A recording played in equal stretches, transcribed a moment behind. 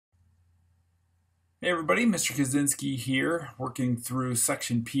Hey everybody, Mr. Kaczynski here, working through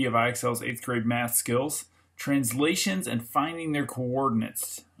Section P of IXL's 8th grade math skills, translations and finding their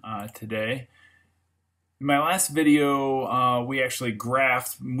coordinates today. In my last video, we actually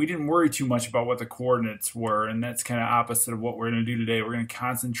graphed. We didn't worry too much about what the coordinates were, and that's kind of opposite of what we're going to do today. We're going to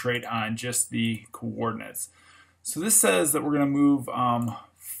concentrate on just the coordinates. So this says that we're going to move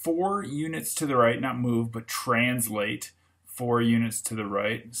 4 units to the right, not move, but translate 4 units to the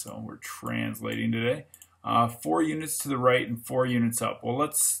right. So we're translating today. 4 units to the right and 4 units up. Well,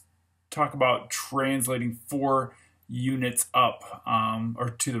 let's talk about translating 4 units up or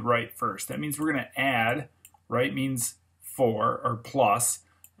to the right first. That means we're going to add, right means 4 or plus,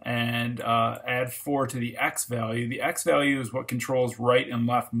 and add 4 to the x value. The x value is what controls right and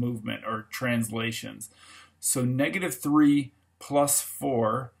left movement or translations. So -3 plus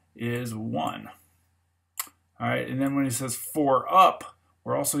 4 is 1. All right, and then when it says 4 up,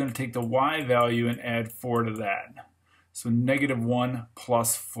 we're also going to take the y value and add 4 to that. So -1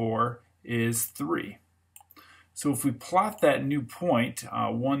 plus 4 is 3. So if we plot that new point,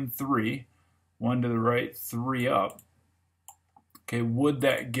 1, 3, 1 to the right, 3 up, okay, would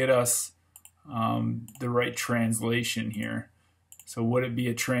that get us the right translation here? So would it be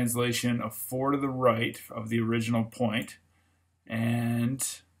a translation of 4 to the right of the original point and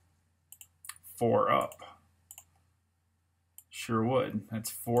 4 up? Sure would. That's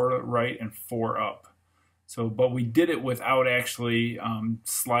 4 to the right and 4 up. So, but we did it without actually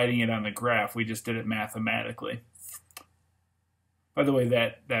sliding it on the graph. We just did it mathematically. By the way,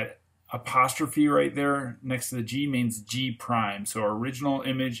 that apostrophe right there next to the G means G prime. So our original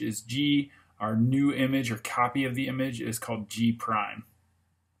image is G. Our new image or copy of the image is called G prime.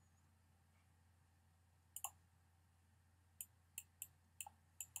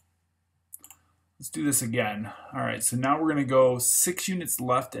 Let's do this again. All right, so now we're going to go 6 units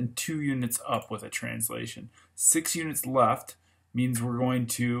left and 2 units up with a translation. 6 units left means we're going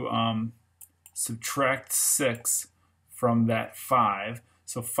to subtract 6 from that 5.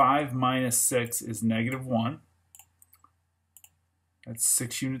 So 5 minus 6 is -1. That's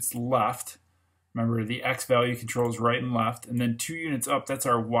 6 units left. Remember, the x value controls right and left. And then 2 units up, that's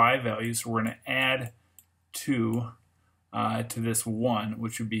our y value. So we're going to add 2 to this 1,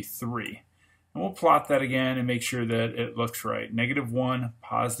 which would be 3. And we'll plot that again and make sure that it looks right. -1,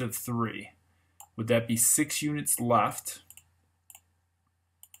 +3. Would that be 6 units left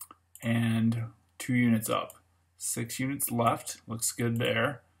and 2 units up? 6 units left, looks good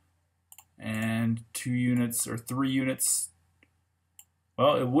there. And 2 units or 3 units,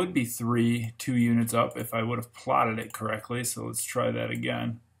 well, it would be 2 units up if I would have plotted it correctly. So let's try that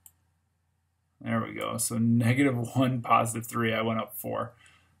again. There we go. So -1, +3, I went up 4.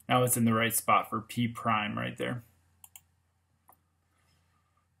 Now it's in the right spot for P prime right there.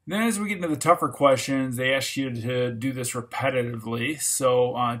 Then as we get into the tougher questions, they ask you to do this repetitively.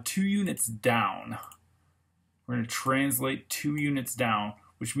 So 2 units down, we're going to translate 2 units down,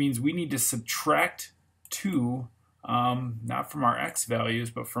 which means we need to subtract 2, not from our x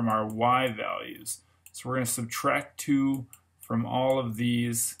values, but from our y values. So we're going to subtract 2 from all of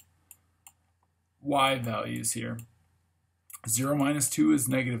these y values here. 0 minus 2 is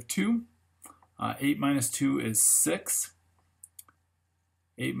 -2. 8 minus 2 is 6.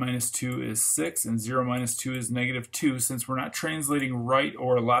 8 minus 2 is 6, and 0 minus 2 is -2. Since we're not translating right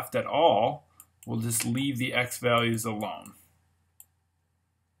or left at all, we'll just leave the x values alone.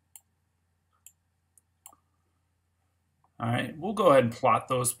 All right, we'll go ahead and plot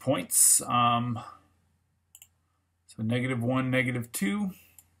those points. So -1, -2,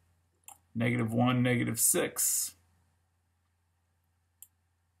 -1, -6.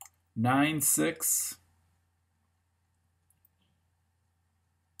 9, 6,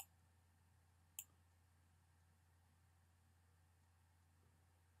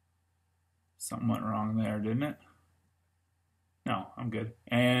 something went wrong there, didn't it? No, I'm good.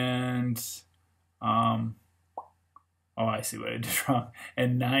 And oh, I see what I did wrong.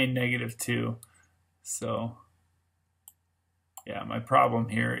 And 9, -2. So yeah, my problem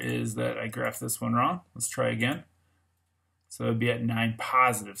here is that I graphed this one wrong. Let's try again. So it would be at 9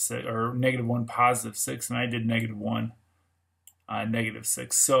 +6, or -1 +6, and I did -1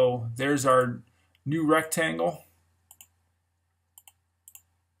 -6. So there's our new rectangle.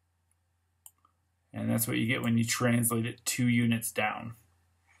 And that's what you get when you translate it 2 units down.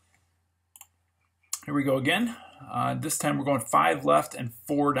 Here we go again. This time we're going 5 left and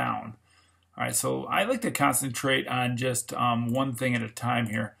 4 down. All right, so I like to concentrate on just one thing at a time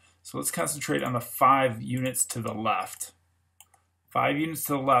here. So let's concentrate on the 5 units to the left. 5 units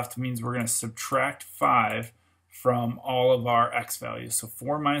to the left means we're going to subtract 5 from all of our x values. So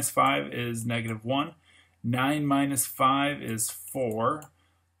 4 minus 5 is negative 1. 9 minus 5 is 4.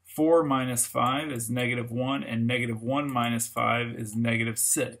 4 minus 5 is negative 1. And negative 1 minus 5 is negative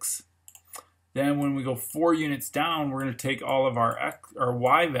 6. Then when we go 4 units down, we're going to take all of our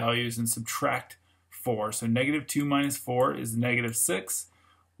y values and subtract 4. So negative 2 minus 4 is negative 6.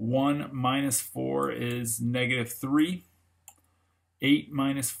 1 minus 4 is negative 3. 8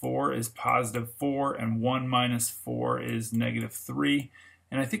 minus 4 is positive 4. And 1 minus 4 is negative 3.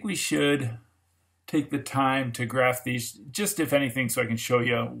 And I think we should take the time to graph these, just if anything, so I can show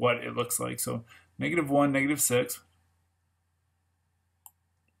you what it looks like. So negative 1, negative 6.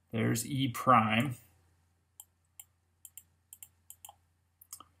 There's E prime.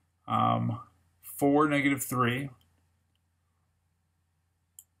 4, negative 3.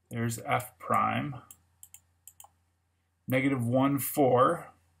 There's F prime. Negative 1,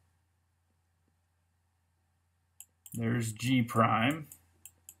 4. There's G prime.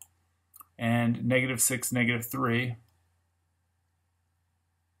 And negative 6, negative 3.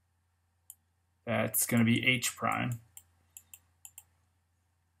 That's going to be H prime.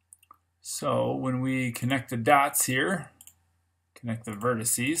 So when we connect the dots here, connect the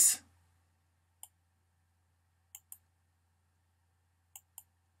vertices,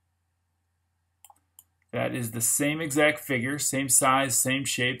 that is the same exact figure, same size, same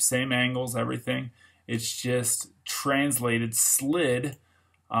shape, same angles, everything. It's just translated, slid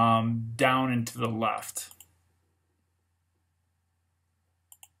down and to the left.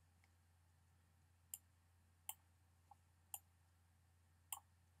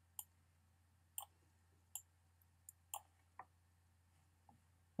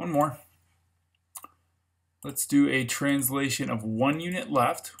 One more. Let's do a translation of 1 unit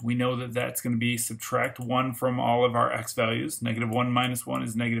left. We know that that's going to be subtract 1 from all of our x values. Negative 1 minus 1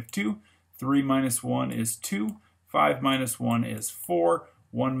 is negative 2. 3 minus 1 is 2. 5 minus 1 is 4.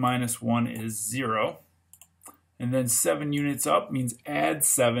 1 minus 1 is 0. And then 7 units up means add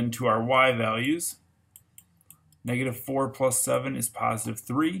 7 to our y values. Negative 4 plus 7 is positive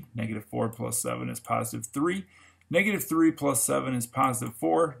 3. Negative 4 plus 7 is positive 3. Negative 3 plus 7 is positive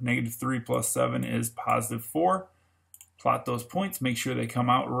 4. Negative 3 plus 7 is positive 4. Plot those points. Make sure they come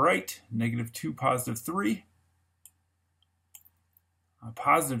out right. Negative 2, positive 3.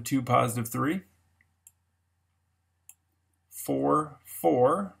 Positive 2, positive 3. 4,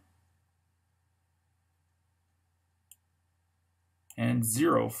 4. And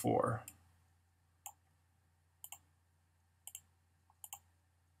 0, 4.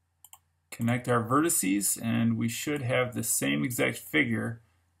 Connect our vertices, and we should have the same exact figure,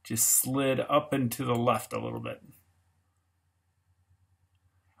 just slid up and to the left a little bit.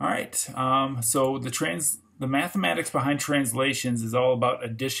 All right, so the mathematics behind translations is all about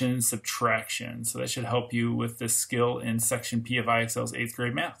addition and subtraction. So that should help you with this skill in Section P of IXL's 8th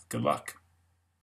grade math. Good luck.